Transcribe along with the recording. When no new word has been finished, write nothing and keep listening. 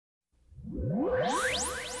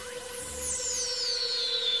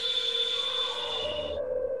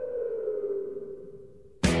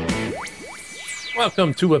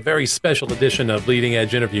Welcome to a very special edition of Leading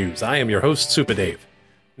Edge Interviews. I am your host, Supa Dave.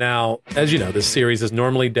 Now, as you know, this series is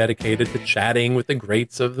normally dedicated to chatting with the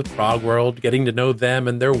greats of the prog world, getting to know them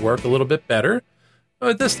and their work a little bit better.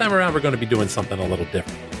 But this time around, we're going to be doing something a little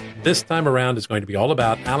different. This time around is going to be all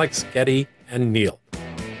about Alex, Geddy, and Neil.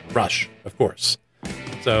 Rush, of course.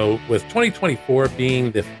 So, with 2024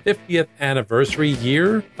 being the 50th anniversary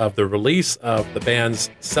year of the release of the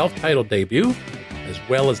band's self-titled debut, as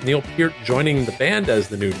well as Neil Peart joining the band as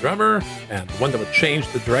the new drummer and the one that would change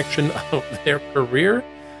the direction of their career,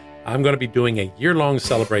 I'm going to be doing a year-long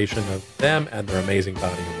celebration of them and their amazing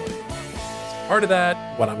body of work. As part of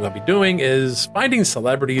that, what I'm going to be doing is finding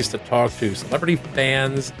celebrities to talk to, celebrity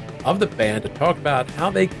fans of the band, to talk about how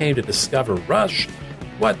they came to discover Rush,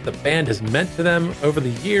 what the band has meant to them over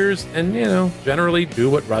the years, and, generally do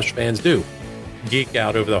what Rush fans do. Geek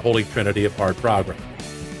out over the holy trinity of hard prog rock.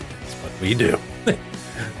 That's what we do.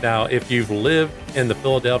 Now, if you've lived in the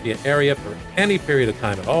Philadelphia area for any period of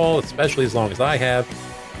time at all, especially as long as I have,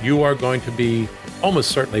 you are going to be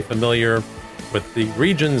almost certainly familiar with the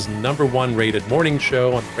region's #1 rated morning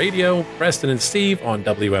show on the radio, Preston and Steve on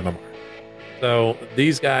WMMR. So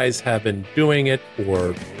these guys have been doing it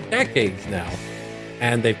for decades now,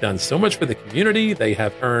 and they've done so much for the community. They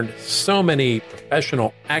have earned so many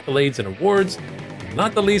professional accolades and awards,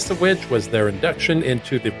 not the least of which was their induction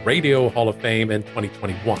into the Radio Hall of Fame in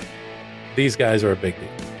 2021. These guys are a big deal.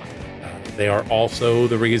 They are also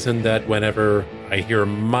the reason that whenever I hear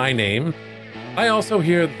my name, I also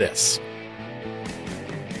hear this.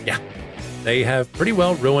 Yeah, they have pretty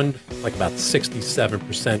well ruined like about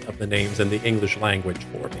 67% of the names in the English language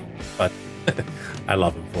for me, but I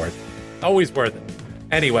love them for it. Always worth it.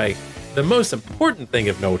 Anyway, the most important thing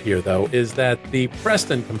of note here, though, is that the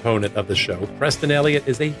Preston component of the show, Preston Elliott,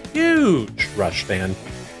 is a huge Rush fan,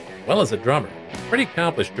 as well as a drummer. Pretty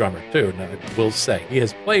accomplished drummer, too, I will say. He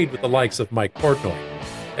has played with the likes of Mike Portnoy,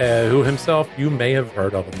 who himself you may have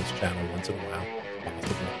heard of on this channel once in a while,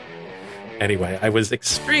 possibly. Anyway, I was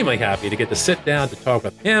extremely happy to get to sit down to talk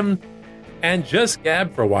with him and just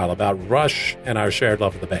gab for a while about Rush and our shared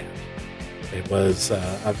love of the band. It was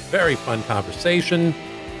a very fun conversation,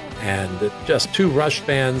 and just two Rush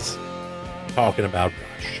fans talking about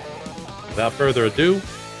Rush. Without further ado,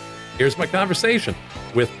 here's my conversation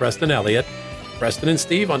with Preston Elliott, Preston and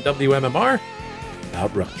Steve on WMMR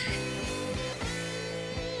about Rush.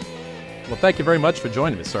 Well, thank you very much for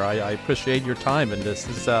joining me, sir. I appreciate your time, and this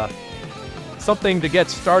is something to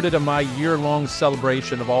get started in my year-long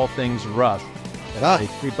celebration of all things Rush. They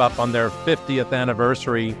creep up on their 50th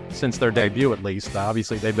anniversary since their debut, at least.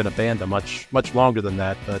 Obviously, they've been a band much longer than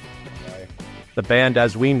that, but the band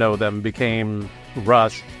as we know them became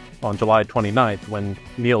Rush on July 29th when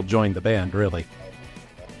Neil joined the band, really.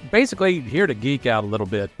 Basically, here to geek out a little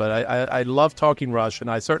bit, but I love talking Rush,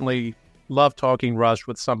 and I certainly love talking Rush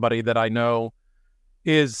with somebody that I know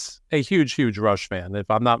is a huge, huge Rush fan.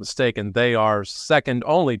 If I'm not mistaken, they are second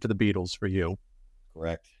only to the Beatles for you.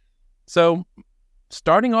 Correct. So,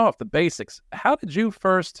 starting off the basics, how did you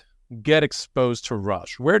first get exposed to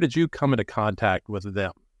Rush? Where did you come into contact with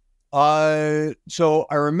them? So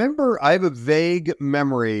I remember, I have a vague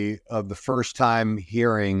memory of the first time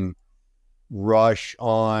hearing Rush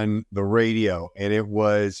on the radio, and it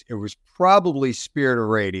was probably Spirit of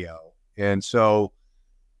Radio. And so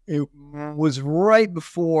it was right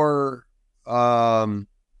before, Moving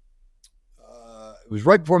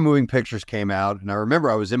Pictures came out. And I remember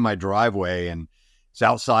I was in my driveway and it's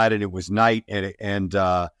outside and it was night, and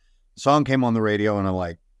the song came on the radio,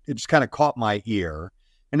 and it just kind of caught my ear.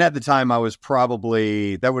 And at the time I was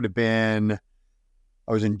I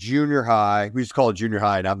was in junior high. We used to call it junior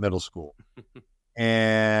high, not middle school.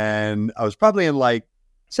 And I was probably in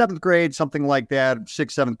 7th grade, something like that,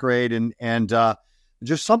 6th, 7th grade. And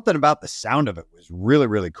just something about the sound of it was really,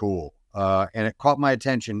 really cool. And it caught my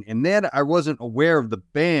attention. And then I wasn't aware of the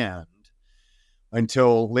band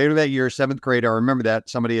until later that year, 7th grade. I remember that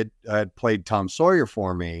somebody had played Tom Sawyer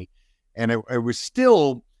for me, and it was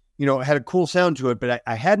still, it had a cool sound to it, but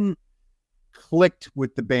I hadn't clicked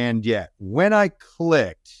with the band yet. When I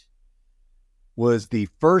clicked was the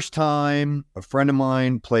first time a friend of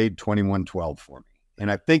mine played 2112 for me.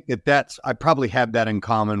 And I think I probably have that in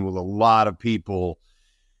common with a lot of people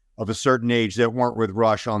of a certain age that weren't with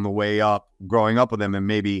Rush on the way up, growing up with them, and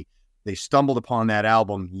maybe they stumbled upon that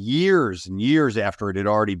album years and years after it had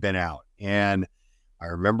already been out. And I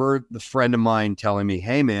remember the friend of mine telling me,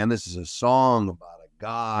 hey man, this is a song about a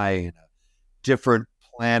guy in a different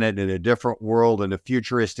planet, in a different world, in a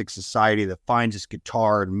futuristic society that finds his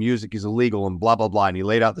guitar and music is illegal and blah, blah, blah. And he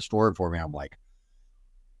laid out the story for me. I'm like,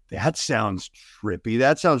 that sounds trippy.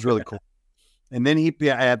 That sounds really cool. And then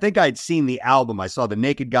I think I'd seen the album. I saw the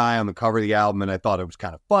naked guy on the cover of the album, and I thought it was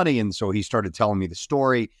kind of funny. And so he started telling me the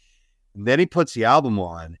story. And then he puts the album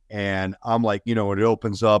on, and I'm like, it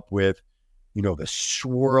opens up with, the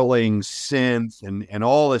swirling synth and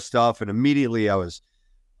all this stuff. And immediately I was,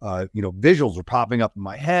 visuals were popping up in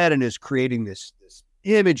my head and is creating this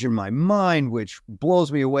image in my mind, which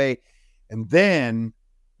blows me away. And then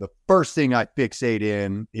the first thing I fixate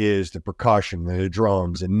in is the percussion, the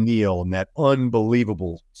drums, and Neil, and that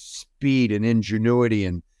unbelievable speed and ingenuity,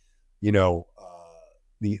 and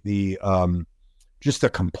just the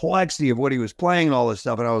complexity of what he was playing and all this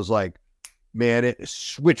stuff. And I was like, man, a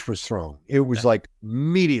switch was thrown. It was like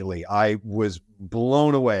immediately I was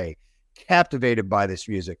blown away, captivated by this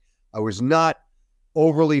music. I was not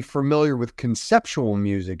overly familiar with conceptual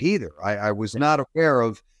music either. I was not aware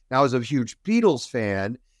of. I was a huge Beatles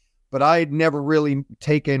fan, but I had never really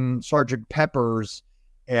taken Sgt. Pepper's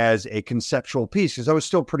as a conceptual piece because I was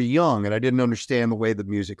still pretty young and I didn't understand the way the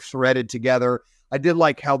music threaded together. I did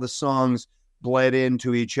like how the songs bled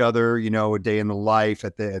into each other, A Day in the Life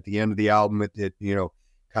at the end of the album. It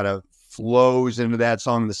kind of flows into that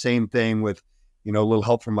song. The same thing with, A Little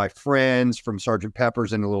Help from My Friends from Sgt.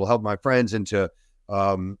 Pepper's and A Little Help from My Friends into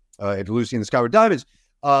Lucy in the Sky with Diamonds.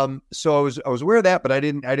 So I was aware of that, but I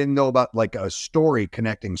didn't know about like a story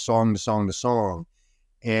connecting song to song to song.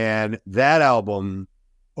 And that album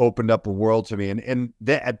opened up a world to me. And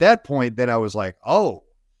at that point, then I was like, oh,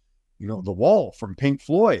 The Wall from Pink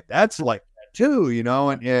Floyd, that's like that too,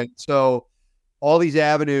 and so all these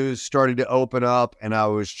avenues started to open up, and I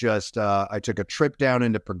was just, I took a trip down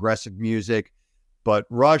into progressive music, but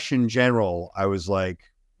Rush in general, I was like,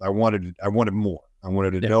 I wanted more. I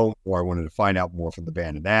wanted to know more. I wanted to find out more from the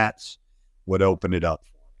band, and that's what opened it up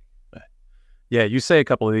for me. Yeah, you say a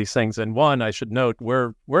couple of these things, and one, I should note,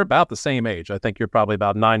 we're about the same age. I think you're probably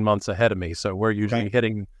about 9 months ahead of me, so we're usually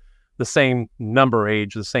hitting the same number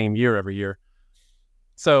age, the same year every year.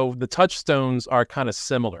 So the touchstones are kind of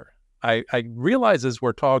similar. I realize as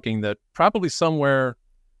we're talking that probably somewhere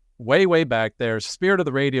way, way back there, Spirit of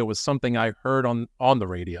the Radio was something I heard on the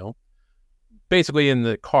radio, basically in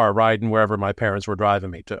the car riding wherever my parents were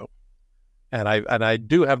driving me to. And I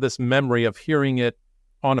do have this memory of hearing it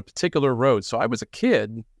on a particular road. So I was a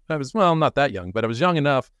kid. I was, not that young, but I was young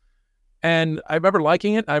enough. And I remember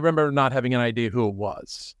liking it. I remember not having an idea who it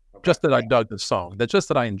was, just that I dug the song, just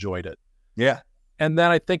that I enjoyed it. Yeah. And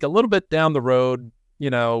then I think a little bit down the road,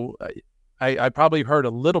 I probably heard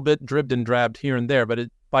a little bit dribbed and drabbed here and there, but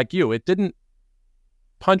it, like you, it didn't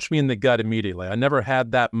punch me in the gut immediately. I never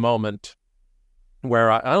had that moment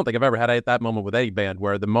where I don't think I've ever had that moment with any band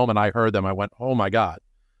where the moment I heard them, I went, oh my God,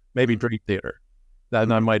 maybe Dream Theater. That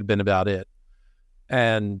might have been about it.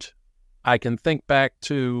 And I can think back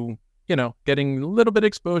to, getting a little bit of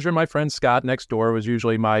exposure. My friend Scott next door was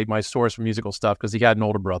usually my source for musical stuff because he had an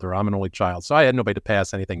older brother. I'm an only child. So I had nobody to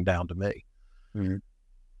pass anything down to me. Mm-hmm.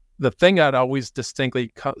 The thing that always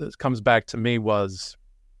distinctly comes back to me was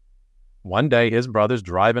one day his brother's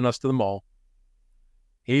driving us to the mall.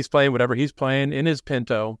 He's playing whatever he's playing in his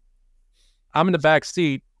Pinto. I'm in the back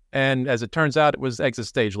seat, and as it turns out, it was Exit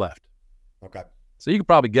Stage Left. Okay. So you can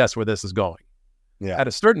probably guess where this is going. Yeah. At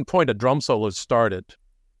a certain point, a drum solo started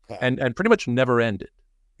and pretty much never ended.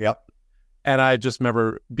 Yep. And I just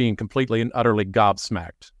remember being completely and utterly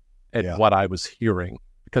gobsmacked at what I was hearing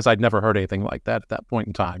because I'd never heard anything like that at that point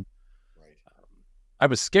in time. Right. I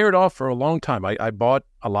was scared off for a long time. I bought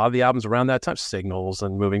a lot of the albums around that time, Signals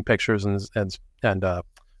and Moving Pictures and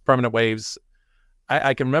Permanent Waves.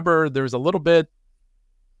 I can remember there was a little bit,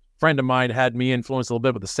 a friend of mine had me influenced a little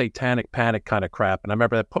bit with the Satanic Panic kind of crap. And I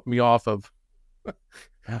remember that put me off of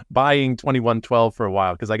buying 2112 for a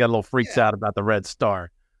while because I got a little freaked out about the Red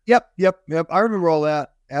Star. Yep. I remember all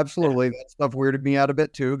that. Absolutely. Yeah. That stuff weirded me out a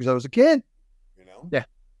bit too because I was a kid.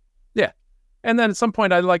 Yeah. And then at some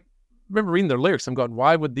point I remember reading their lyrics. I'm going,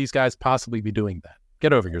 why would these guys possibly be doing that?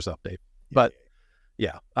 Get over yourself, Dave. But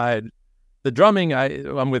the drumming,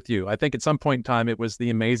 I'm with you. I think at some point in time, it was the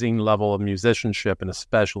amazing level of musicianship and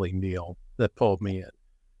especially Neil that pulled me in.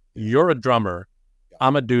 You're a drummer.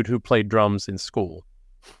 I'm a dude who played drums in school,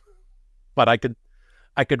 but I could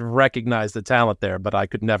recognize the talent there, but I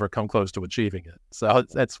could never come close to achieving it. So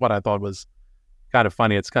that's what I thought was kind of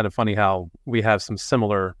funny. It's kind of funny how we have some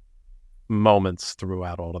similar moments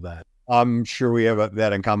throughout all of that. I'm sure we have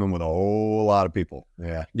that in common with a whole lot of people.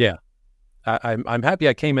 Yeah. Yeah. I'm happy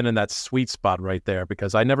I came in that sweet spot right there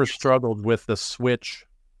because I never struggled with the switch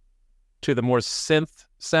to the more synth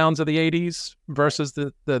sounds of the 80s versus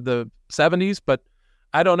the 70s. But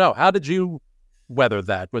I don't know. How did you weather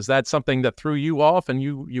that? Was that something that threw you off and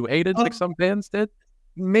you hated like some bands did?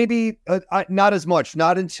 maybe not as much,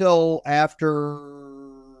 not until after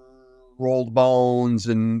Rolled Bones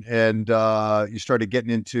and you started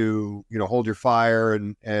getting into, Hold Your Fire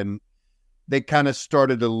and they kind of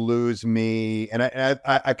started to lose me. And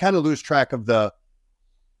I kind of lose track of the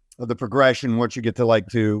progression once you get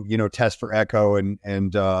to Test for Echo and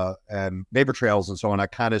Vapor Trails and so on. I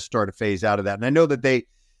kind of started to phase out of that. And I know that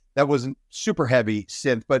that wasn't super heavy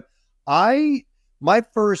synth, but my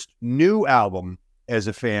first new album as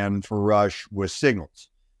a fan for Rush was Signals.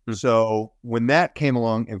 So when that came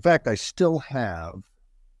along, in fact, I still have,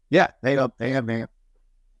 it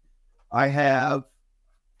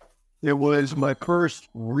was my first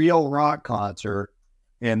real rock concert,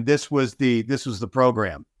 and this was the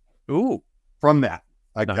program. Ooh, from that.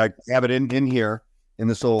 I have it in here in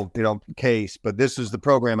this little, case, but this is the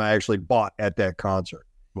program I actually bought at that concert.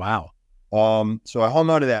 Wow. So I hung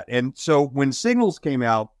on to that. And so when Signals came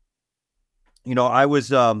out, I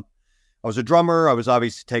was a drummer. I was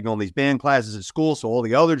obviously taking all these band classes at school. So all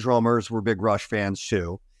the other drummers were big Rush fans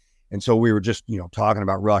too. And so we were just, talking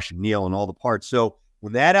about Rush and Neil and all the parts. So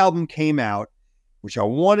when that album came out, which I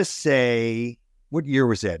want to say, what year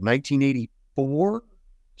was that? 1984?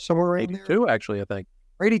 Somewhere around 82, there? actually, I think.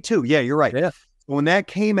 82. Yeah, you're right. Yeah. When that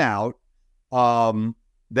came out,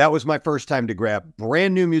 that was my first time to grab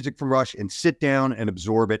brand new music from Rush and sit down and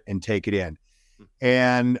absorb it and take it in.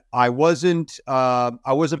 And I wasn't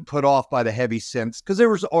put off by the heavy synths because there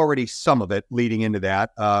was already some of it leading into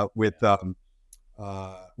that with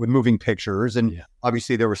Moving Pictures, and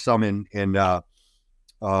obviously there was some in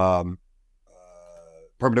Permanent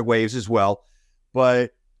Waves as well.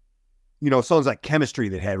 But songs like Chemistry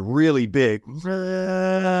that had really big,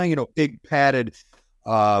 big padded,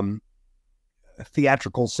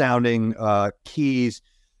 theatrical sounding keys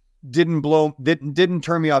didn't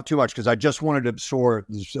turn me off too much because I just wanted to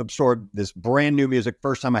absorb this brand new music.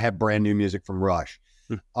 First time I had brand new music from Rush.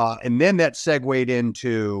 And then that segued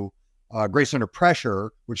into Grace Under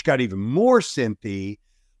Pressure, which got even more synthy.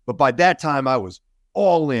 But by that time I was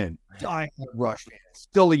all in. I was a Rush fan.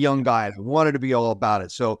 Still a young guy. And I wanted to be all about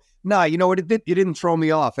it. So it didn't throw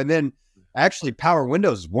me off. And then actually Power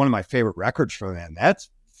Windows is one of my favorite records from them. That's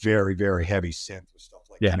very, very heavy synth with stuff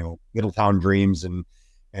like, Middletown Dreams and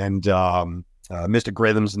Mystic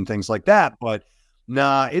Rhythms and things like that. But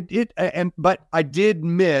but I did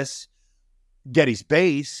miss Geddy's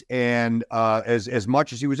bass and as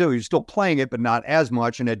much as he was doing, he was still playing it, but not as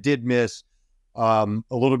much. And I did miss a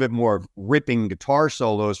little bit more of ripping guitar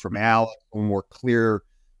solos from Alex, a more clear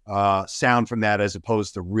sound from that, as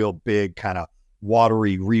opposed to real big kind of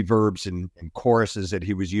watery reverbs and choruses that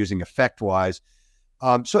he was using effect wise.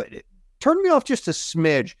 So it turned me off just a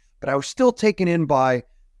smidge, but I was still taken in by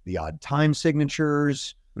the odd time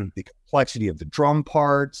signatures, the complexity of the drum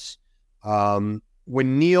parts.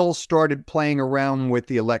 When Neil started playing around with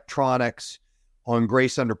the electronics on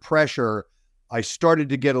Grace Under Pressure, I started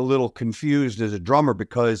to get a little confused as a drummer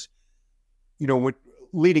because,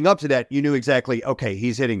 leading up to that, you knew exactly, okay,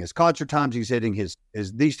 he's hitting his concert toms, he's hitting his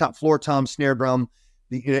these top floor toms, snare drum,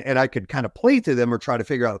 and I could kind of play through them or try to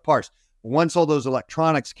figure out the parts. Once all those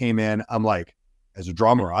electronics came in, I'm like, as a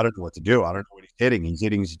drummer, I don't know what to do. I don't know what he's hitting. He's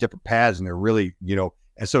hitting these different pads, and they're really,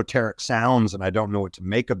 esoteric sounds, and I don't know what to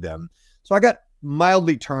make of them. So I got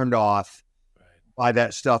mildly turned off by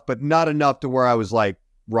that stuff, but not enough to where I was like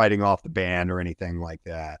writing off the band or anything like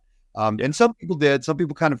that. And some people did. Some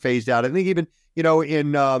people kind of phased out. I think even,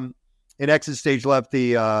 in Exit Stage Left,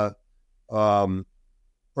 Beyond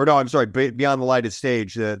the Lighted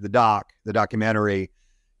Stage, the documentary,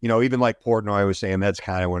 even like Portnoy was saying, that's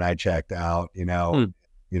kind of when I checked out, and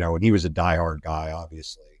he was a diehard guy,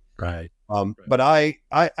 obviously. Right. But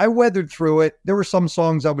I weathered through it. There were some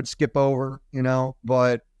songs I would skip over,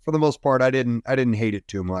 but for the most part, I didn't hate it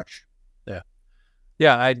too much. Yeah.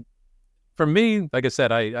 Yeah. For me, like I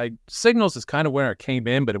said, I Signals is kind of where it came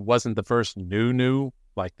in, but it wasn't the first new,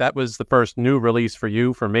 like that was the first new release for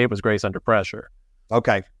you. For me, it was Grace Under Pressure.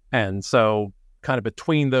 Okay. And so kind of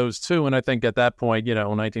between those two, and I think at that point, in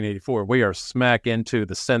 1984, we are smack into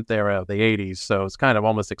the synth era of the 80s. So it's kind of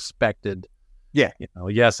almost expected. Yeah.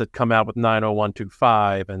 Yes, it come out with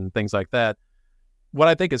 90125 and things like that. What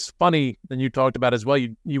I think is funny, and you talked about as well,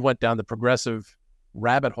 you went down the progressive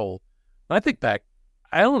rabbit hole. And I think back,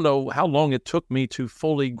 I don't know how long it took me to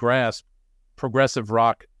fully grasp progressive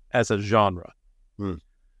rock as a genre.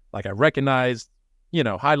 Like I recognized,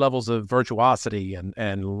 high levels of virtuosity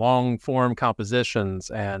and long form compositions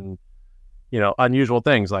and, unusual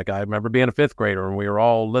things. Like I remember being a fifth grader and we were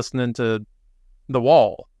all listening to The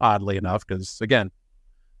Wall, oddly enough, because again,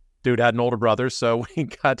 dude had an older brother, so we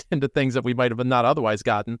got into things that we might have not otherwise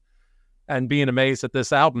gotten. and being amazed at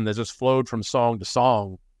this album that just flowed from song to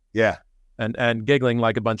song. Yeah. And giggling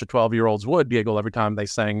like a bunch of 12-year-olds would giggle every time they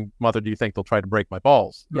sang, "Mother, do you think they'll try to break my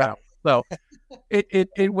balls?" Yeah. So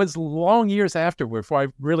it was long years afterward before I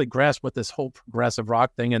really grasped what this whole progressive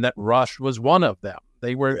rock thing, and that Rush was one of them.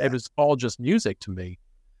 It was all just music to me.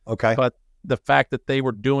 Okay. But the fact that they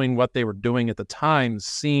were doing what they were doing at the time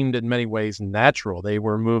seemed in many ways natural. They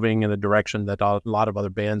were moving in a direction that a lot of other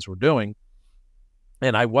bands were doing.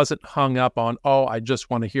 And I wasn't hung up on, I just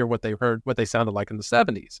want to hear what they sounded like in the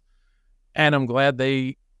 70s. And I'm glad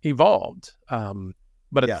they evolved.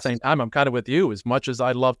 But at the same time, I'm kind of with you. As much as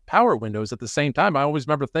I love Power Windows, at the same time, I always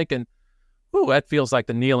remember thinking, ooh, that feels like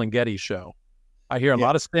the Neil and Geddy show. I hear a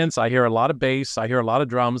lot of synths, I hear a lot of bass, I hear a lot of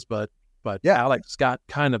drums, but Alex got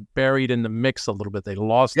kind of buried in the mix a little bit. They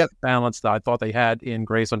lost the balance that I thought they had in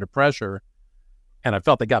Grace Under Pressure. And I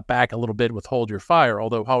felt they got back a little bit with Hold Your Fire,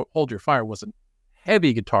 although Hold Your Fire wasn't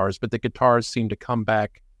heavy guitars, but the guitars seemed to come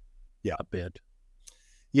back a bit.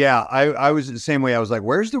 Yeah, I was the same way. I was like,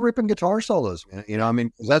 where's the ripping guitar solos? You know, I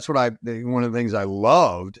mean, 'cause that's one of the things I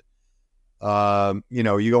loved. You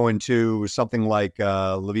know, you go into something like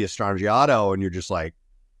Livia Strangiato and you're just like,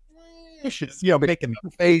 making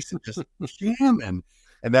the face and just jamming.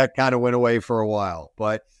 And that kind of went away for a while.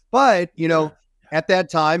 But you know, at that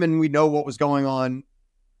time, and we know what was going on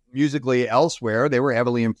musically elsewhere, they were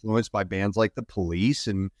heavily influenced by bands like The Police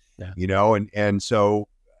and, you know, and so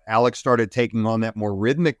Alex started taking on that more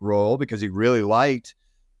rhythmic role because he really liked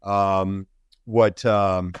what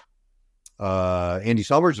Andy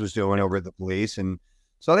Summers was doing over at The Police, and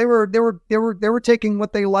so they were taking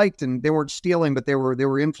what they liked, and they weren't stealing, but they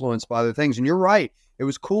were influenced by other things. And you're right, it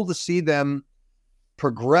was cool to see them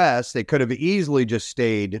progress. They could have easily just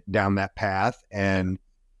stayed down that path and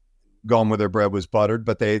gone where their bread was buttered,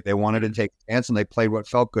 but they wanted to take a chance, and they played what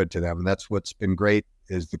felt good to them. And that's what's been great,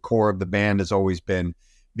 is the core of the band has always been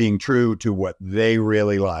being true to what they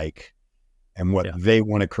really like and what they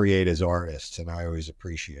want to create as artists. And I always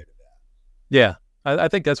appreciated that. Yeah. I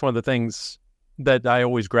think that's one of the things that I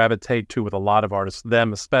always gravitate to with a lot of artists,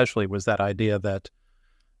 them especially, was that idea that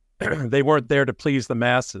they weren't there to please the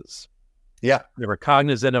masses. Yeah. They were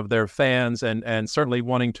cognizant of their fans and certainly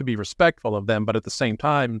wanting to be respectful of them, but at the same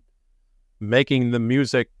time, making the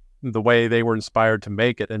music the way they were inspired to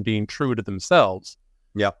make it and being true to themselves.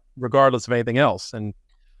 Yeah. Regardless of anything else. And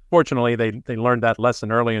fortunately, they learned that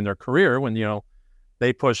lesson early in their career when, you know,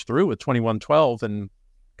 they pushed through with 2112 and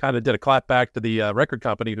kind of did a clap back to the record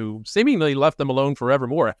company, who seemingly left them alone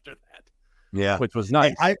forevermore after that. Yeah. Which was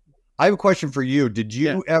nice. I have a question for you. Did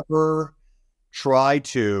you ever try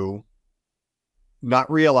to,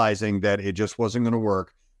 not realizing that it just wasn't going to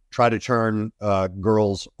work, try to turn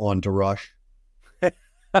girls onto Rush?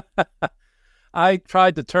 I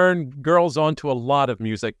tried to turn girls onto a lot of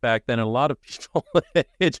music back then, and a lot of people,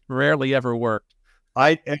 it rarely ever worked.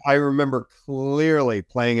 I remember clearly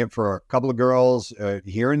playing it for a couple of girls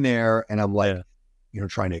here and there, and I'm like, you know,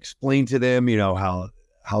 trying to explain to them, you know,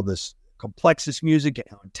 how this complex this music and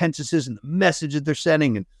how intense this is and the message that they're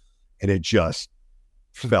sending, and it just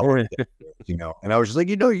felt, you know, and I was just like,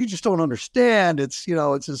 you know, you just don't understand. It's, you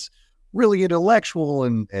know, it's just really intellectual,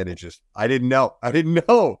 and it just, I didn't know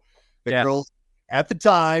the girls at the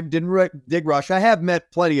time didn't dig Rush. I have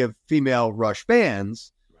met plenty of female Rush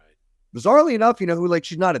fans. Bizarrely enough, you know, who, like,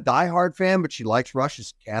 she's not a diehard fan, but she likes Rush,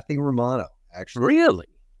 is Kathy Romano. Actually, really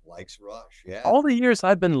likes Rush. Yeah. All the years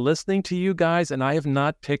I've been listening to you guys, and I have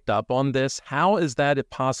not picked up on this. How is that a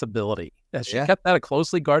possibility? Has she kept that a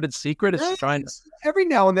closely guarded secret? Is she trying to... Every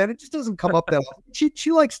now and then, it just doesn't come up that often.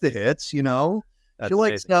 She likes the hits, you know. She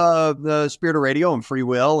likes the Spirit of Radio and Free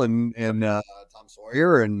Will and Tom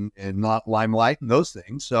Sawyer and not Limelight and those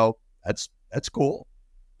things. So that's cool.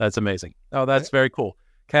 That's amazing. Oh, that's very cool.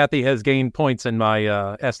 Kathy has gained points in my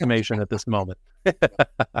estimation at this moment.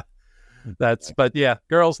 But yeah,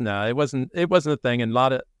 girls, no, it wasn't a thing. And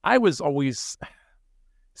I was always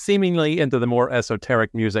seemingly into the more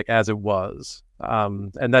esoteric music as it was.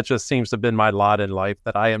 And that just seems to have been my lot in life,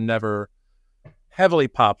 that I am never heavily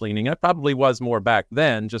pop leaning. I probably was more back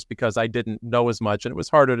then, just because I didn't know as much, and it was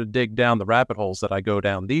harder to dig down the rabbit holes that I go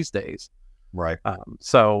down these days. Right.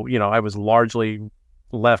 So, you know, I was largely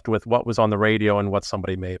left with what was on the radio and what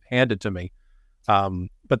somebody may have handed to me.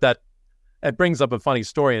 But that it brings up a funny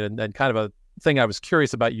story and kind of a thing I was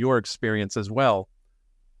curious about your experience as well.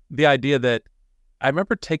 The idea that I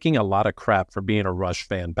remember taking a lot of crap for being a Rush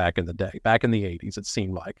fan back in the day, back in the 80s, it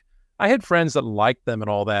seemed like. I had friends that liked them and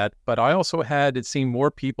all that, but I also had, it seemed, more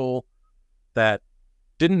people that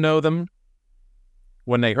didn't know them.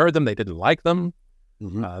 When they heard them, they didn't like them.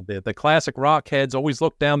 The classic rock heads always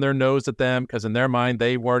looked down their nose at them because in their mind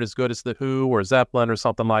they weren't as good as The Who or Zeppelin or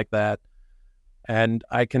something like that. And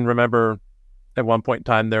I can remember at one point in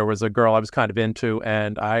time there was a girl I was kind of into,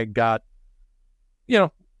 and I got,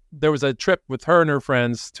 there was a trip with her and her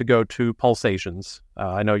friends to go to Pulsations.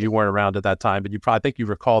 I know you weren't around at that time, but I think you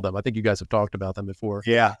recall them. I think you guys have talked about them before.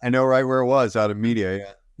 Yeah, I know right where it was, out of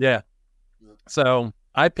media. Yeah. So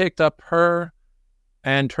I picked up her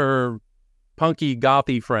and her punky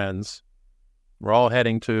gothy friends. We're all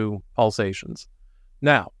heading to Pulsations.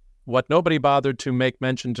 Now, what nobody bothered to make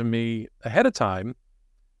mention to me ahead of time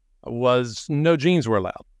was no jeans were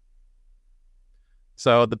allowed.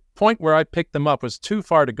 So the point where I picked them up was too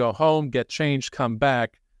far to go home, get changed, come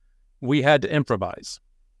back. We had to improvise.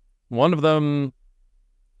 One of the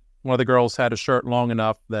girls had a shirt long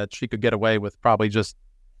enough that she could get away with probably just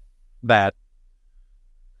that.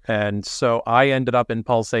 And so I ended up in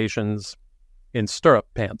Pulsations in stirrup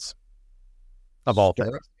pants, of all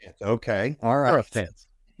things. Okay, all right. Stirrup pants,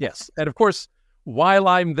 yes. And of course, while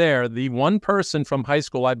I'm there, the one person from high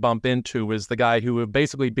school I bump into is the guy who would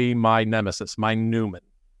basically be my nemesis, my Newman.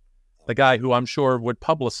 The guy who I'm sure would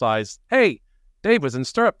publicize, hey, Dave was in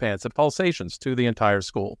stirrup pants at Pulsations to the entire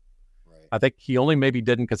school. Right. I think he only maybe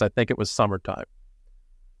didn't because I think it was summertime.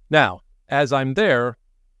 Now, as I'm there,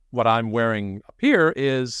 what I'm wearing up here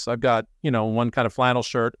is I've got, one kind of flannel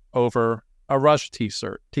shirt over a Rush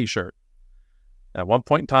t-shirt. At one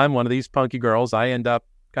point in time, one of these punky girls, I end up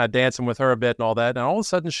kind of dancing with her a bit and all that. And all of a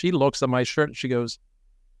sudden she looks at my shirt and she goes,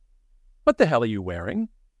 what the hell are you wearing? I'm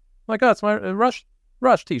like, oh, it's my Rush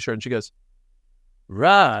t-shirt. And she goes,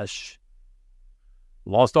 Rush.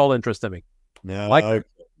 Lost all interest in me. No,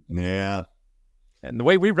 yeah. And the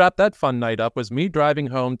way we wrapped that fun night up was me driving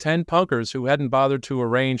home 10 punkers who hadn't bothered to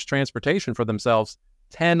arrange transportation for themselves,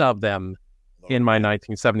 10 of them in my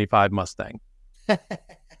 1975 Mustang. Nice.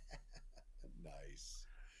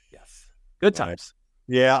 Yes. Good times.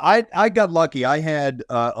 Yeah, I got lucky. I had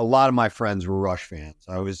a lot of my friends were Rush fans.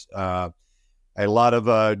 I had a lot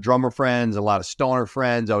of drummer friends, a lot of stoner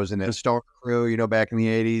friends. I was in a stoner crew, back in the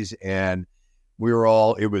 80s, and we were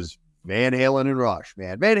all, it was Van Halen and Rush,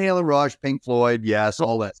 man. Van Halen, Rush, Pink Floyd, yes,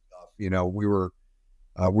 all that stuff. We were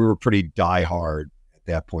pretty diehard at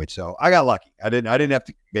that point. So I got lucky. I didn't have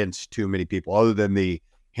to convince too many people, other than the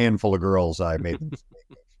handful of girls I made the mistake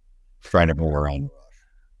of trying to move around Rush.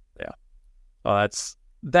 Yeah. Well,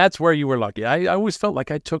 that's where you were lucky. I always felt like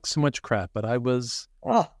I took so much crap, but I was.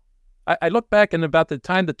 Oh. I look back, and about the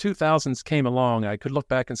time the 2000s came along, I could look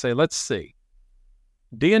back and say, let's see.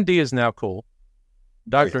 D&D is now cool.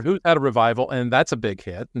 Doctor Who's had a revival, and that's a big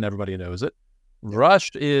hit, and everybody knows it. Yeah. Rush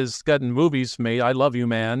is getting movies made. I Love You,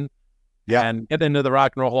 Man. Yeah. And get into the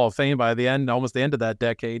Rock and Roll Hall of Fame by the end, almost the end of that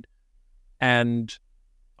decade. And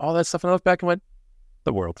all that stuff. And I looked back and went,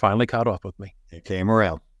 the world finally caught up with me. It came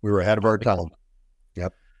around. We were ahead of our time.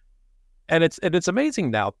 Yep. And it's amazing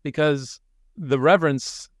now because the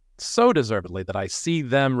reverence so deservedly that I see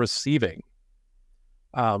them receiving.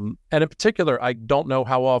 And in particular, I don't know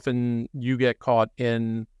how often you get caught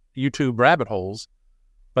in YouTube rabbit holes,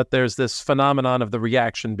 but there's this phenomenon of the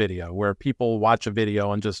reaction video where people watch a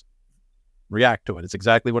video and just react to it. It's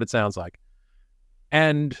exactly what it sounds like.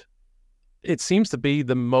 And it seems to be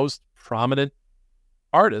the most prominent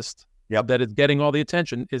artist that is getting all the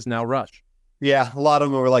attention is now Rush. Yeah, a lot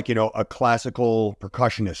of them were like, a classical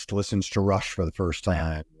percussionist listens to Rush for the first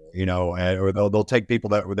time, or they'll take people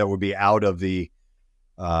that would be out of the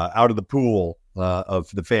pool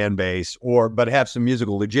of the fan base, but have some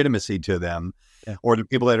musical legitimacy to them, or the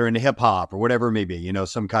people that are into hip hop or whatever it may be,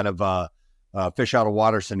 some kind of fish out of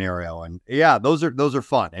water scenario. And yeah, those are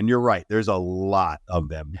fun. And you're right, there's a lot of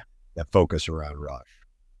them that focus around Rush.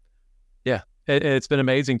 Yeah. It's been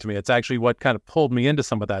amazing to me. It's actually what kind of pulled me into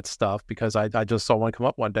some of that stuff, because I just saw one come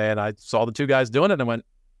up one day and I saw the two guys doing it and I went,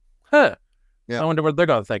 I wonder what they're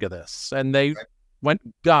going to think of this. And they went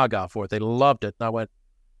gaga for it. They loved it. And I went,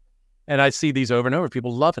 and I see these over and over,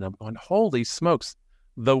 people loving them, going, holy smokes,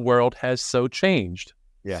 the world has so changent.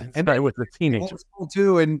 Yeah. And I was a teenager. Cool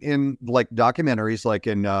too, in like documentaries, like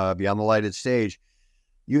in Beyond the Lighted Stage,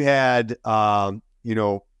 you had, alt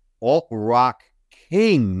rock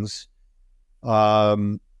kings,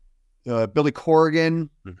 Billy Corgan,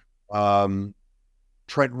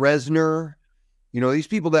 Trent Reznor, these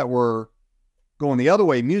people that were going the other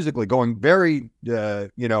way musically, going very,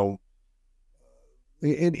 in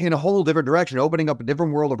a whole different direction, opening up a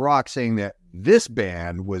different world of rock, saying that this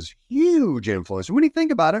band was huge influence. When you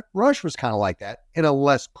think about it, Rush was kind of like that in a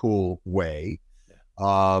less cool way,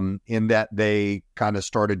 in that they kind of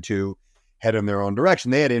started to head in their own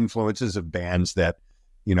direction. They had influences of bands that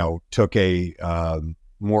took a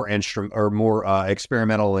more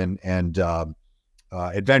experimental and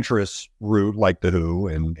adventurous route like the Who,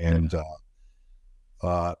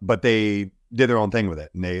 but they did their own thing with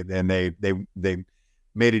it, and they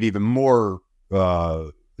made it even more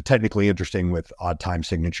technically interesting with odd time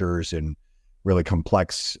signatures and really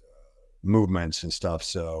complex movements and stuff.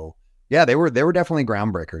 So yeah, they were definitely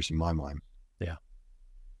groundbreakers in my mind.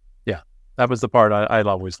 Yeah, that was the part I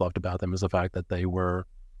always loved about them, is the fact that they were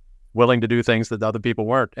willing to do things that other people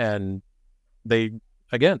weren't, and it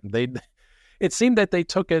seemed that they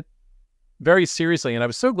took it very seriously, and I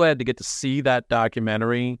was so glad to get to see that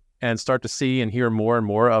documentary and start to see and hear more and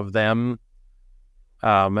more of them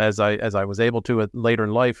as I was able to later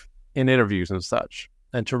in life in interviews and such,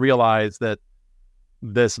 and to realize that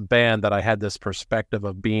this band that I had this perspective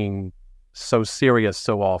of being so serious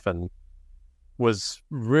so often was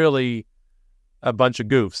really a bunch of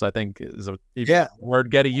goofs, I think is a word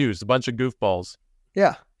Getty used, a bunch of goofballs.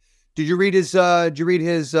 Yeah. Did you read his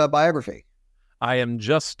biography? I am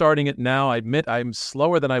just starting it now. I admit I'm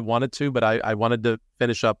slower than I wanted to, but I wanted to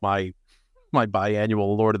finish up my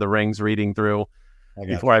biannual Lord of the Rings reading through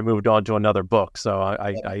before I moved on to another book. So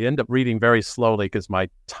I end up reading very slowly because my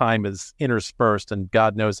time is interspersed, and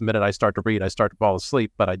God knows the minute I start to read, I start to fall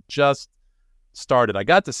asleep. But I just started. I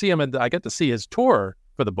got to see him, and I got to see his tour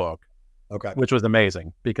for the book, which was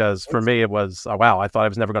amazing, because for me it was, oh, wow, I thought I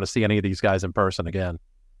was never going to see any of these guys in person again.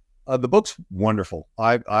 The book's wonderful.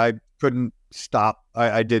 I couldn't stop.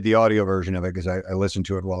 I did the audio version of it because I listened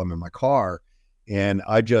to it while I'm in my car, and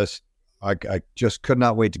I just could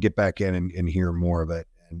not wait to get back in and hear more of it.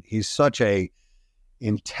 And he's such a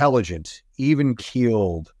intelligent,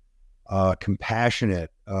 even-keeled,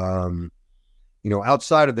 compassionate,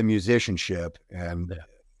 outside of the musicianship, and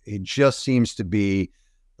he just seems to be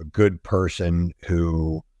a good person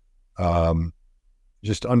who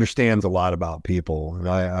just understands a lot about people. And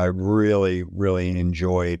I really, really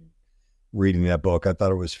enjoyed reading that book. I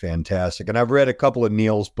thought it was fantastic. And I've read a couple of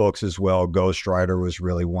Neil's books as well. Ghost Rider was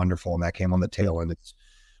really wonderful, and that came on the tail end of his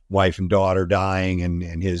wife and daughter dying,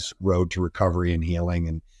 and his road to recovery and healing.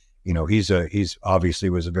 And, he's obviously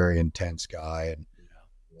was a very intense guy. And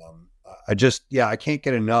I can't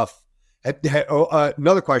get enough.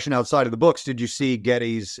 Another question outside of the books: did you see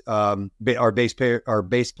Getty's our bass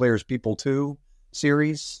players people too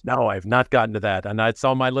series? No, I've not gotten to that, and it's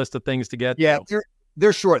on my list of things to get. Yeah,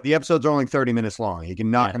 they're short. The episodes are only 30 minutes long. You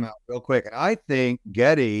can knock them out real quick. And I think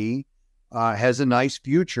Getty has a nice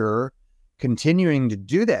future continuing to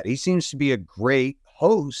do that. He seems to be a great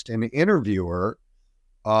host and interviewer,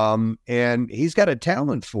 and he's got a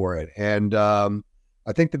talent for it. And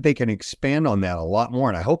I think that they can expand on that a lot more,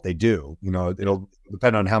 and I hope they do. It'll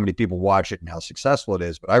depend on how many people watch it and how successful it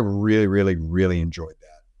is, but I really, really, really enjoyed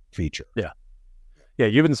that feature. Yeah,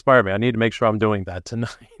 you've inspired me. I need to make sure I'm doing that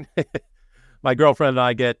tonight. My girlfriend and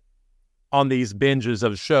I get on these binges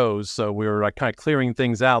of shows, so we're kind of clearing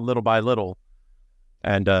things out little by little,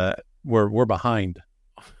 and we're behind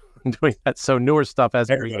doing that. So newer stuff as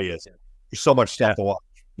everybody is. There's so much stuff to watch.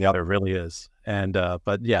 Yeah, there really is. And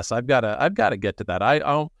but yes, I've got to get to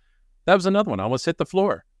that. That was another one. I almost hit the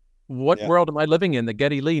floor. What world am I living in that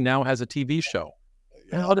Geddy Lee now has a TV show?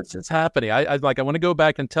 How is this happening? I want to go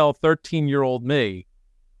back and tell 13-year-old me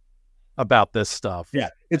about this stuff. Yeah,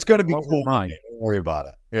 it's going to be cool. Don't worry about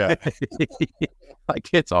it. Yeah,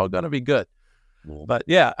 it's all going to be good. But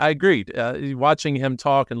yeah, I agreed. Watching him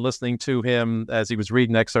talk and listening to him as he was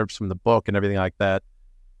reading excerpts from the book and everything like that,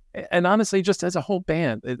 and honestly, just as a whole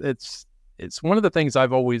band, it's one of the things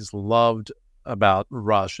I've always loved about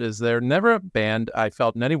Rush is they're never a band I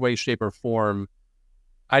felt in any way, shape, or form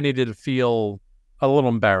I needed to feel a little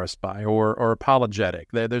embarrassed by or apologetic.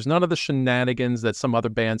 There's none of the shenanigans that some other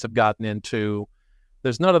bands have gotten into.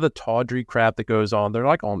 There's none of the tawdry crap that goes on. They're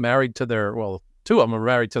like all married to two of them are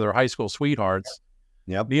married to their high school sweethearts.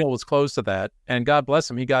 Yep. Neil was close to that, and God bless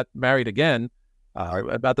him, he got married again.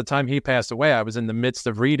 About the time he passed away, I was in the midst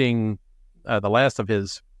of reading the last of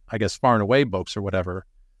his, I guess, Far and Away books or whatever,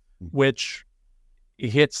 which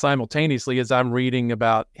hit simultaneously as I'm reading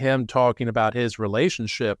about him talking about his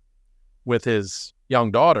relationship with his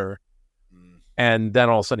young daughter, and then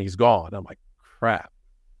all of a sudden he's gone. I'm like, crap.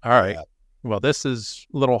 All right. Yeah. Well, this is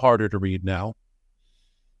a little harder to read now.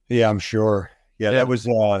 Yeah, I'm sure. Yeah, that was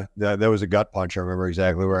a gut punch. I remember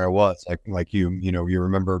exactly where I was. Like you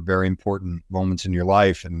remember very important moments in your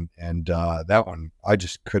life, and that one, I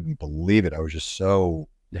just couldn't believe it. I was just so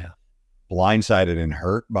blindsided and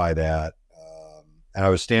hurt by that. And I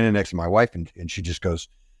was standing next to my wife, and she just goes,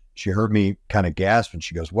 she heard me kind of gasp, and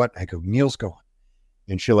she goes, "What?" I go, "Neil's gone."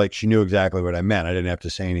 And she knew exactly what I meant. I didn't have to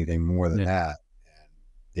say anything more than that.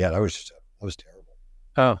 that was terrible.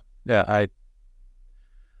 Oh, yeah.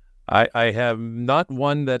 I have not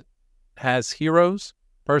one that has heroes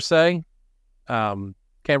per se. Can't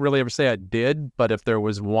really ever say I did, but if there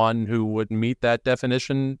was one who would meet that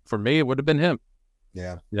definition for me, it would have been him.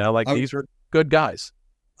 Yeah. These are good guys.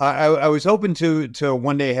 I was hoping to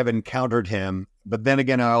one day have encountered him, but then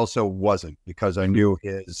again, I also wasn't, because I knew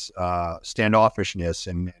his standoffishness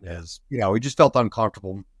and his, he just felt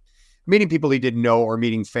uncomfortable meeting people he didn't know or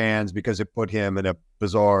meeting fans, because it put him in a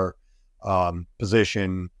bizarre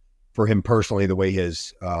position for him personally, the way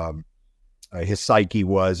his psyche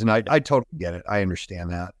was. And I totally get it. I understand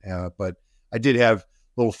that. But I did have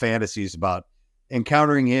little fantasies about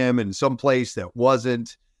encountering him in some place that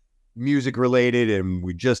wasn't music related, and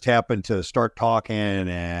we just happened to start talking,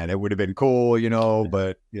 and it would have been cool,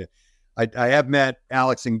 but yeah, I have met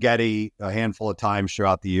Alex and Getty a handful of times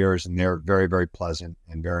throughout the years, and they're very, very pleasant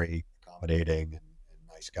and very accommodating and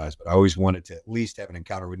nice guys, but I always wanted to at least have an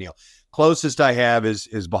encounter with Neil. Closest I have is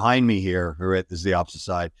behind me here, or is the opposite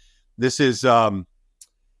side. This is a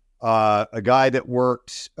guy that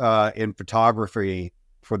worked in photography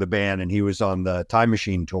for the band, and he was on the Time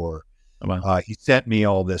Machine tour. Oh, wow. He sent me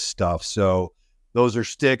all this stuff. So those are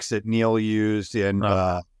sticks that Neil used in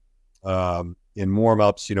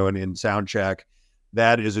warm-ups, and in sound check.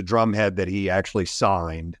 That is a drum head that he actually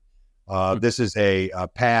signed. This is a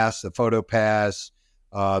photo pass.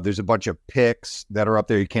 There's a bunch of pics that are up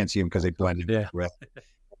there. You can't see them because they blended. Yeah.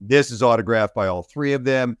 This is autographed by all three of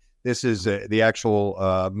them. This is the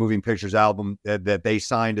actual Moving Pictures album that they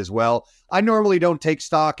signed as well. I normally don't take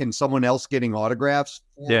stock in someone else getting autographs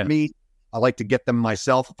for me. I like to get them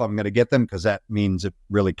myself if I'm going to get them, because that means it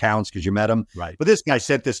really counts because you met them. Right. But this guy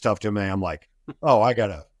sent this stuff to me. I'm like, oh, I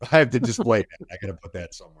have to display that. I got to put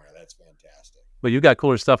that somewhere. That's fantastic. Well, you got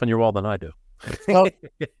cooler stuff on your wall than I do. Well,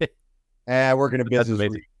 working in business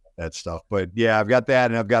with that stuff. But yeah, I've got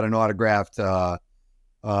that, and I've got an autographed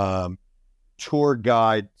tour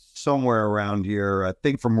guide somewhere around here. I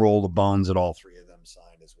think from Roll the Bones, that all three of them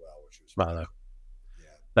signed as well, which was wow.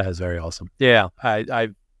 That is very awesome. Yeah,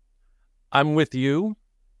 I'm with you,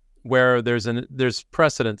 where there's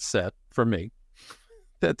precedent set for me.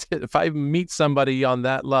 That's it. If I meet somebody on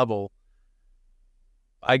that level,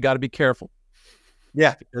 I got to be careful.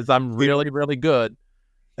 Yeah, because I'm really, really good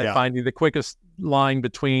at finding the quickest line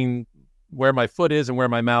between where my foot is and where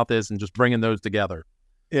my mouth is, and just bringing those together.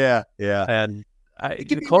 Yeah. And there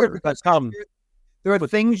are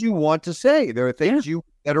things you want to say. There are things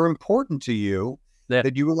that are important to you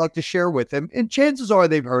that you would like to share with them. And chances are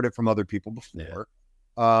they've heard it from other people before.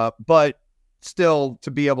 But still,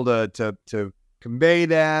 to be able to convey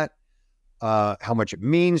that, how much it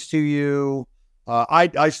means to you.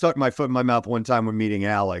 I stuck my foot in my mouth one time when meeting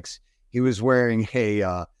Alex. He was wearing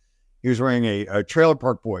a Trailer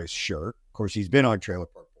Park Boys shirt. Of course, he's been on Trailer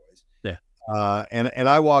Park Boys. Yeah. And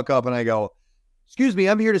I walk up and I go, "Excuse me,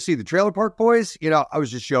 I'm here to see the Trailer Park Boys." I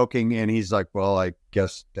was just joking. And he's like, "Well, I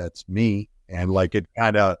guess that's me." And like it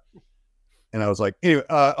kind of, and I was like, "Anyway,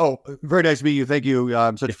 very nice to meet you. Thank you.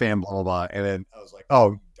 I'm such a fan, blah, blah, blah." And then I was like,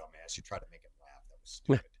 "Oh, you dumbass, you tried to make him laugh. That was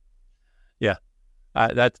stupid." Yeah.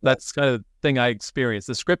 That's kind of the thing I experienced.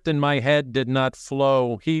 The script in my head did not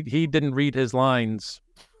flow. He didn't read his lines.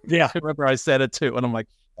 Yeah. I remember I said it too. And I'm like,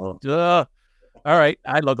 all right,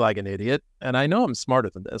 I look like an idiot. And I know I'm smarter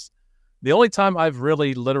than this. The only time I've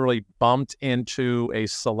really literally bumped into a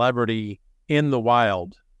celebrity in the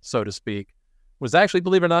wild, so to speak, was actually,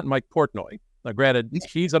 believe it or not, Mike Portnoy. Now, granted,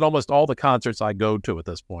 he's at almost all the concerts I go to at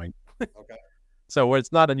this point. Okay. So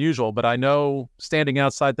it's not unusual, but I know standing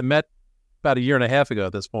outside the Met about a year and a half ago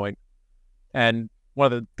at this point, and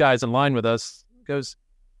one of the guys in line with us goes,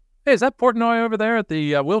 "Hey, is that Portnoy over there at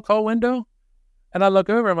the will call window?" And I look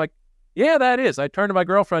over, I'm like, "Yeah, that is." I turn to my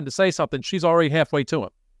girlfriend to say something. She's already halfway to him.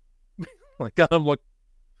 Like, I'm like,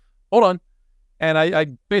 hold on. And I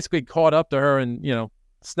basically caught up to her and,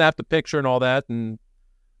 snapped a picture and all that. And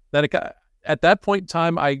then at that point in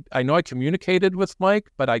time, I know I communicated with Mike,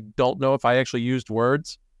 but I don't know if I actually used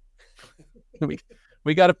words.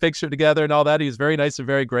 We got a picture together and all that. He was very nice and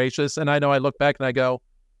very gracious. And I know I look back and I go,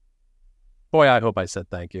 boy, I hope I said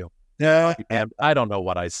thank you. Yeah. And I don't know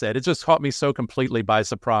what I said. It just caught me so completely by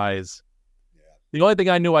surprise. Yeah. The only thing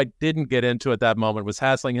I knew I didn't get into at that moment was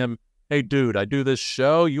hassling him. "Hey, dude, I do this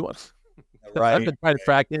show. You want?" Right. I've been trying to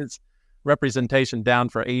track his representation down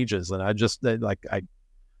for ages, and I just I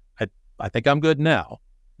think I'm good now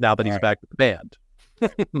that he's back with the band.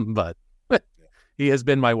 But he has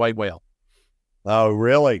been my white whale. Oh,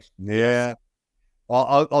 really? Yeah.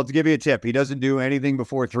 Well, I'll give you a tip. He doesn't do anything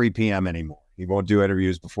before 3 p.m. anymore. He won't do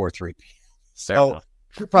interviews before 3 p.m. So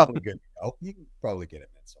you're probably good. know. You can probably get him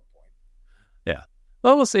at some point. Yeah.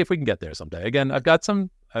 Well, we'll see if we can get there someday. Again, I've got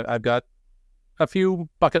a few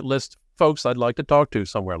bucket list folks I'd like to talk to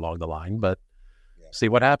somewhere along the line, but see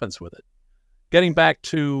what happens with it. Getting back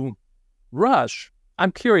to Rush,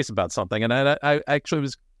 I'm curious about something, and I actually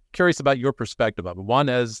was curious about your perspective of it. One,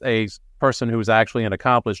 as a person who's actually an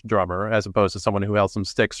accomplished drummer, as opposed to someone who held some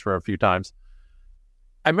sticks for a few times.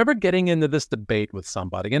 I remember getting into this debate with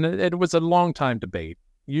somebody, and it was a long time debate.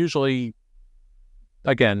 Usually,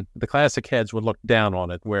 again, the classic heads would look down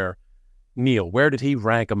on it, where Neil, where did he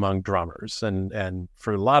rank among drummers? And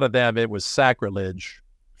for a lot of them, it was sacrilege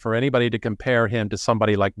for anybody to compare him to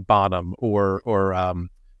somebody like Bonham or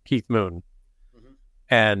Keith Moon. Mm-hmm.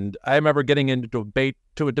 And I remember getting into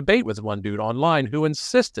a debate with one dude online who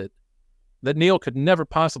insisted that Neil could never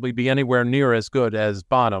possibly be anywhere near as good as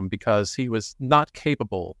Bonham because he was not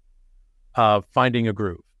capable of finding a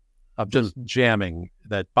groove, of just jamming,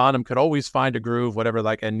 that Bonham could always find a groove,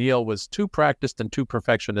 and Neil was too practiced and too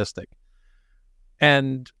perfectionistic.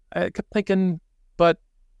 And I kept thinking, but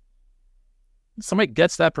somebody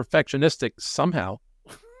gets that perfectionistic somehow.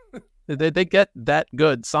 they get that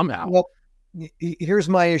good somehow. Well, here's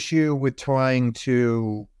my issue with trying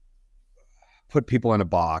to put people in a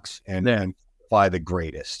box and apply the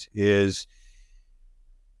greatest is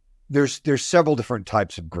there's several different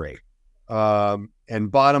types of great.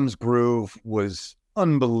 And Bonham's groove was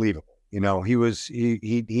unbelievable. You know, he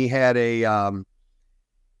had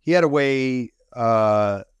a way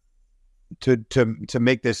to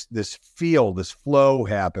make this feel, this flow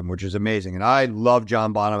happen, which is amazing. And I love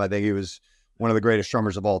John Bonham. I think he was one of the greatest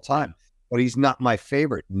drummers of all time, but he's not my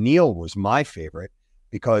favorite. Neil was my favorite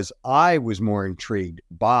because I was more intrigued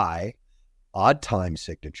by odd time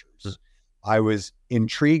signatures. I was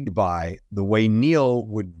intrigued by the way Neil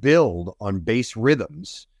would build on bass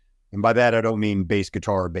rhythms. And by that, I don't mean bass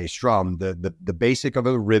guitar or bass drum, the basic of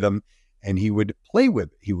a rhythm. And he would play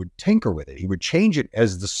with it. He would tinker with it. He would change it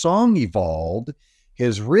as the song evolved.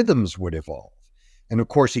 His rhythms would evolve. And of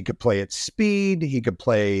course, he could play at speed. He could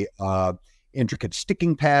play intricate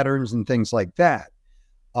sticking patterns and things like that.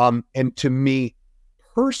 And to me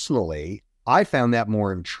personally, I found that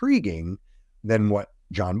more intriguing than what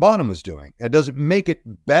John Bonham was doing. It doesn't make it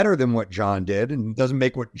better than what John did, and doesn't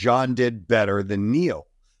make what John did better than Neil,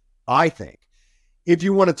 I think. If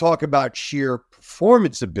you want to talk about sheer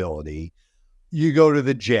performance ability, you go to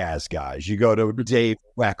the jazz guys. You go to Dave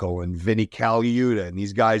Weckl and Vinnie Colaiuta and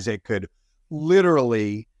these guys that could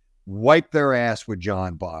literally wipe their ass with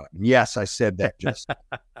John Bonham. Yes, I said that just.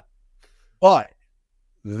 But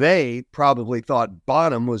they probably thought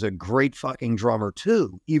Bonham was a great fucking drummer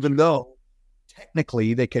too, even though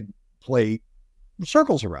technically they could play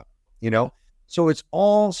circles around, you know? So it's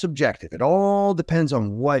all subjective. It all depends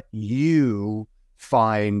on what you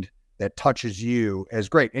find that touches you as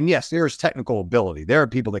great. And yes, there's technical ability. There are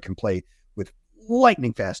people that can play with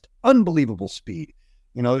lightning fast, unbelievable speed.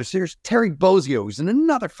 You know, there's Terry Bozzio, who's in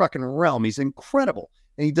another fucking realm. He's incredible.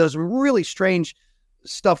 And he does really strange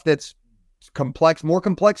stuff that's complex, more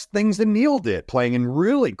complex things than Neil did, playing in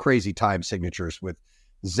really crazy time signatures with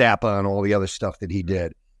Zappa and all the other stuff that he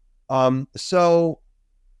did. So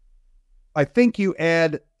I think you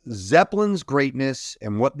add Zeppelin's greatness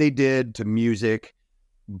and what they did to music,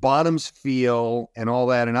 Bonham's feel and all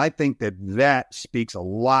that. And I think that speaks a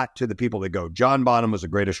lot to the people that go, John Bonham was the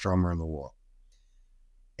greatest drummer in the world.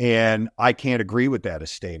 And I can't agree with that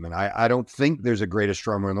as statement. I don't think there's a greatest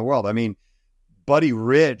drummer in the world. I mean, Buddy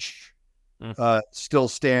Rich still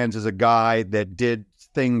stands as a guy that did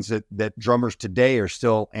things that drummers today are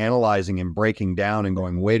still analyzing and breaking down and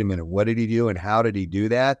going, wait a minute, what did he do and how did he do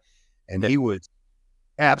that? And he was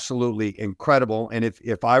absolutely incredible. And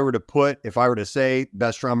if I were to say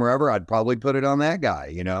best drummer ever, I'd probably put it on that guy,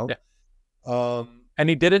 you know? Yeah. And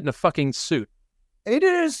he did it in a fucking suit. He did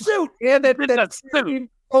it in a suit. Yeah, that suit.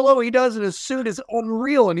 Although he does in a suit is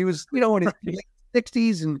unreal. And he was, you know, in his late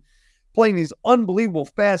 60s and playing these unbelievable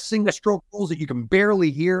fast single stroke rolls that you can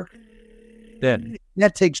barely hear. Yeah.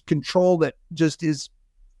 That takes control that just is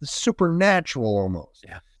supernatural almost.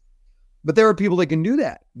 Yeah. But there are people that can do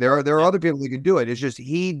that. There are other people that can do it. It's just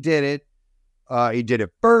he did it. He did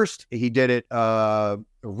it first. He did it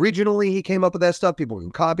originally. He came up with that stuff. People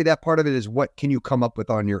can copy that. Part of it is what can you come up with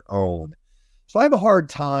on your own. So I have a hard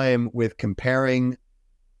time with comparing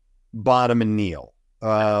Bonham and Neil.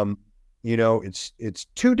 You know, it's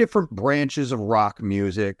two different branches of rock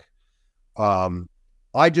music.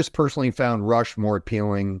 I just personally found Rush more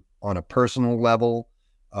appealing on a personal level.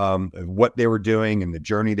 What they were doing and the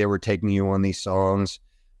journey they were taking you on these songs.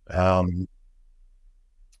 You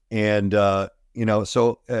know,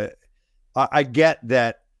 so I get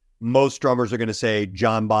that most drummers are going to say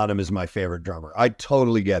John Bonham is my favorite drummer. I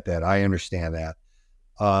totally get that. I understand that.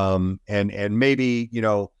 And maybe,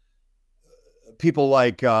 people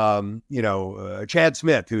like, Chad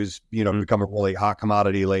Smith, who's, become a really hot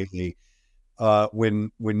commodity lately.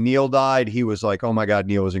 When Neil died, he was like, oh my God,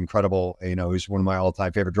 Neil was incredible. He's one of my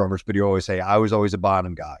all-time favorite drummers, but he always say, I was always a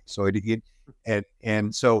Bonham guy. So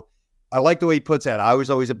so I like the way he puts that. I was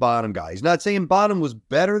always a Bonham guy. He's not saying Bonham was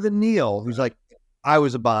better than Neil. He's like, I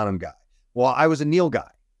was a Bonham guy. Well, I was a Neil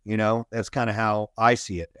guy. That's kind of how I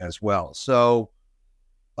see it as well. So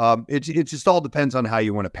it just all depends on how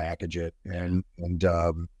you want to package it and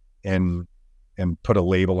put a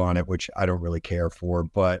label on it, which I don't really care for.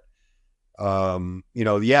 But there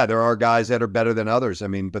are guys that are better than others. I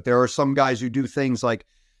mean, but there are some guys who do things like,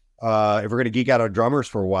 if we're going to geek out on drummers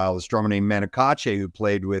for a while, this drummer named Manicace, who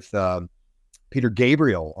played with Peter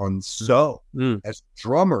Gabriel on So as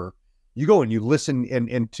drummer. You go and you listen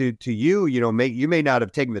and to you, you may not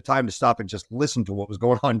have taken the time to stop and just listen to what was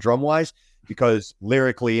going on drum wise, because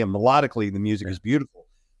lyrically and melodically, the music is beautiful.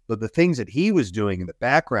 But the things that he was doing in the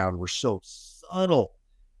background were so subtle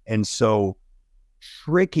and so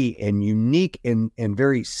tricky and unique and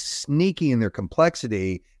very sneaky in their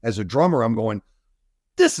complexity. As a drummer, I'm going,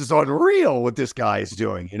 this is unreal what this guy is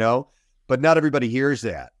doing, but not everybody hears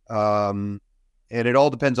that. And it all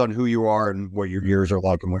depends on who you are and what your ears are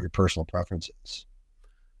like and what your personal preference is.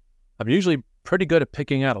 I'm usually pretty good at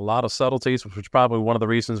picking out a lot of subtleties, which is probably one of the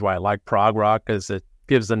reasons why I like prog rock, is it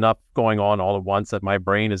gives enough going on all at once that my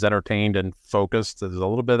brain is entertained and focused. There's a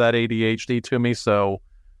little bit of that ADHD to me, so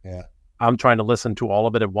I'm trying to listen to all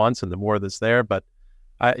of it at once, and the more that's there. But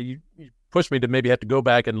you push me to maybe have to go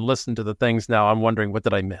back and listen to the things now. I'm wondering, what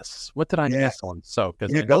did I miss? What did I miss on So?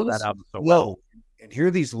 Because I know that album so well. And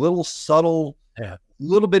hear these little subtle,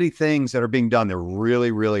 little bitty things that are being done. They're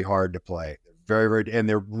really, really hard to play. They're very, very, and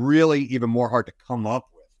they're really even more hard to come up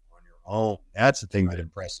with on your own. That's the thing that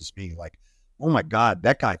impresses me. Like, oh my God,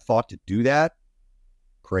 that guy thought to do that.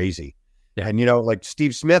 Crazy. Yeah. And, like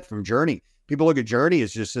Steve Smith from Journey, people look at Journey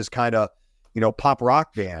as just this kind of, pop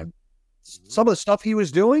rock band. Some of the stuff he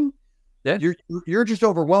was doing, you're just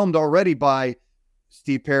overwhelmed already by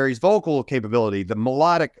Steve Perry's vocal capability, the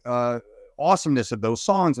melodic, awesomeness of those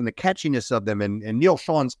songs and the catchiness of them, and Neil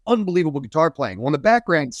Sean's unbelievable guitar playing. Well, in the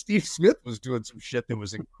background, Steve Smith was doing some shit that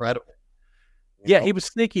was incredible. He was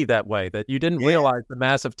sneaky that way, that you didn't realize the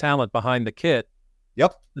massive talent behind the kit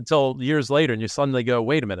until years later, and you suddenly go,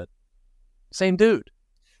 wait a minute, same dude.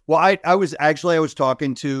 Well, I was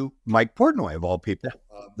talking to Mike Portnoy, of all people.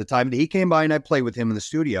 The time that he came by and I played with him in the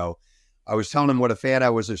studio, I was telling him what a fan I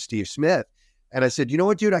was of Steve Smith. And I said, you know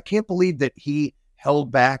what, dude, I can't believe that he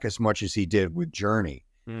held back as much as he did with Journey,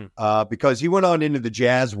 because he went on into the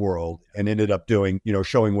jazz world and ended up doing,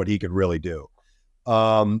 showing what he could really do.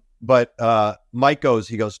 But Mike goes,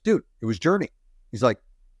 dude, it was Journey. He's like,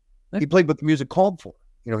 he played what the music called for.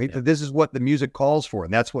 This is what the music calls for.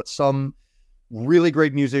 And that's what some really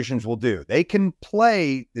great musicians will do. They can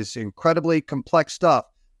play this incredibly complex stuff,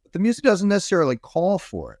 but the music doesn't necessarily call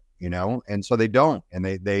for it, and so they don't, and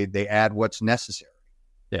they add what's necessary.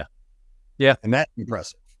 Yeah, and that's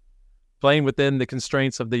impressive. Playing within the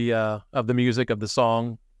constraints of the music of the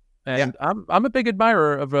song, and I'm a big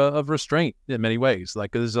admirer of restraint in many ways.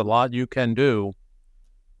 Like, there's a lot you can do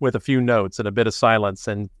with a few notes and a bit of silence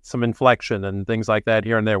and some inflection and things like that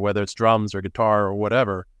here and there, whether it's drums or guitar or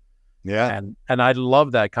whatever. Yeah, and I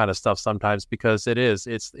love that kind of stuff sometimes, because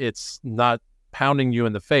it's not pounding you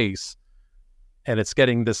in the face, and it's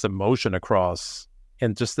getting this emotion across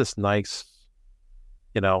in just this nice,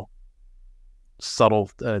 subtle,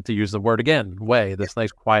 to use the word again, way, this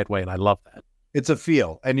nice quiet way, and I love that. It's a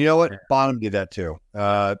feel. And you know what? Bonham did that too.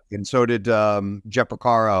 And so did Jeff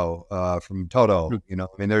Porcaro from Toto.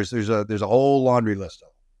 There's a whole laundry list of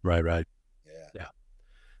them. Right. Yeah.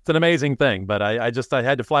 It's an amazing thing, but I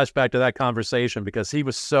had to flash back to that conversation, because he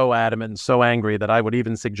was so adamant and so angry that I would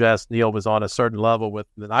even suggest Neil was on a certain level with,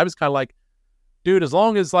 and I was kind of like, dude, as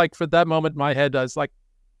long as, like, for that moment in my head, I was like,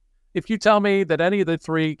 if you tell me that any of the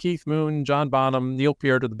three, Keith Moon, John Bonham, Neil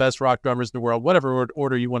Peart, are the best rock drummers in the world, whatever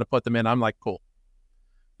order you want to put them in, I'm like, cool.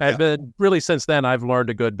 But really, since then, I've learned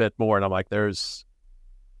a good bit more, and I'm like,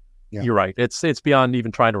 you're right. It's beyond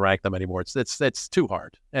even trying to rank them anymore. It's too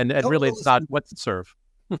hard, and really, it's not what to serve.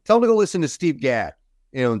 Tell them to go listen to Steve Gadd,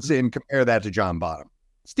 and compare that to John Bonham.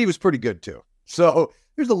 Steve was pretty good too. So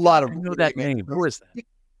there's a lot of. I know that name. Who is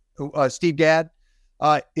that? Steve Gadd.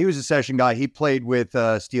 He was a session guy. He played with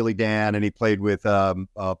Steely Dan, and he played with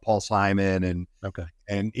Paul Simon,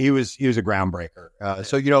 and he was a groundbreaker.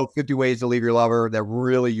 So 50 Ways to Leave Your Lover, that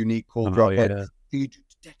really unique, cool drum.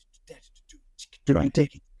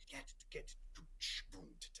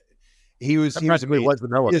 He was practically amazing. was the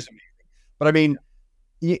Noah. He is amazing. But I mean,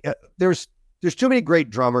 there's too many great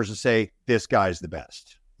drummers to say this guy's the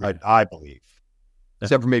best, right? I believe,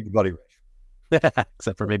 except for maybe Buddy Rich.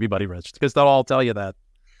 Except for maybe Buddy Rich, because they'll all tell you that.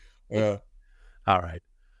 Yeah. All right.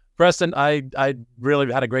 Preston, I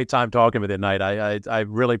really had a great time talking with you tonight. I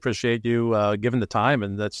really appreciate you giving the time,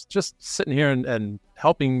 and that's just sitting here and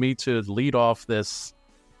helping me to lead off this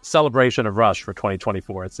celebration of Rush for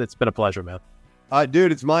 2024. It's been a pleasure, man.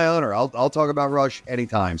 Dude, it's my honor. I'll talk about Rush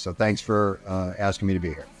anytime. So thanks for asking me to be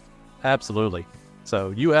here. Absolutely.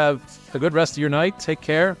 So you have a good rest of your night. Take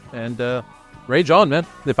care and rage on, man.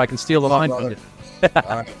 If I can steal a line from you.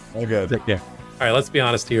 All right. Okay. Take care. All right, let's be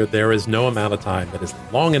honest here. There is no amount of time that is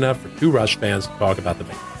long enough for two Rush fans to talk about the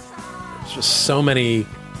band. There's just so many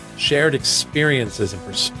shared experiences and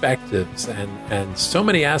perspectives and so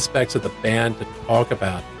many aspects of the band to talk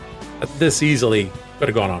about that this easily could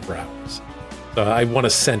have gone on for hours. So I want to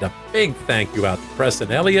send a big thank you out to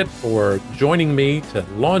Preston Elliott for joining me to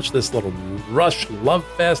launch this little Rush love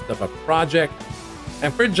fest of a project,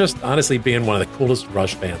 and for just honestly being one of the coolest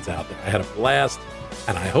Rush fans out there. I had a blast,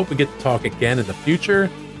 and I hope we get to talk again in the future.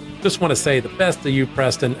 Just want to say the best to you,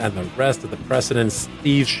 Preston, and the rest of the Preston and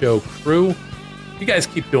Steve Show crew. You guys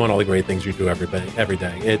keep doing all the great things you do every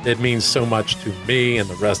day. It means so much to me and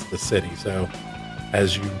the rest of the city. So,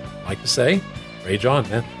 as you like to say, rage on,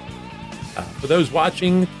 man. For those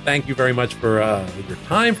watching, thank you very much for your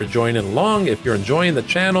time, for joining along. If you're enjoying the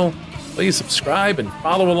channel, please subscribe and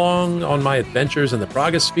follow along on my adventures in the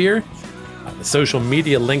Progosphere. The social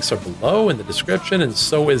media links are below in the description, and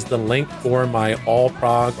so is the link for my All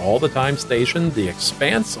Prog All the Time station, The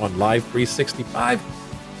Expanse, on Live 365.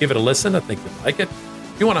 Give it a listen. I think you'll like it.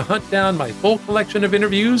 If you want to hunt down my full collection of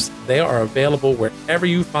interviews, they are available wherever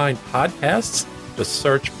you find podcasts. Just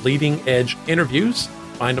search Bleeding Edge Interviews.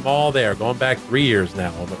 Find them all there, going back 3 years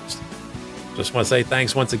now almost. Just want to say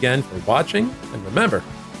thanks once again for watching, and remember,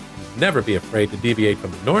 never be afraid to deviate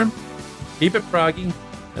from the norm. Keep it proggy,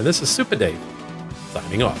 and this is Supa Dave,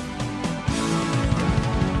 signing off.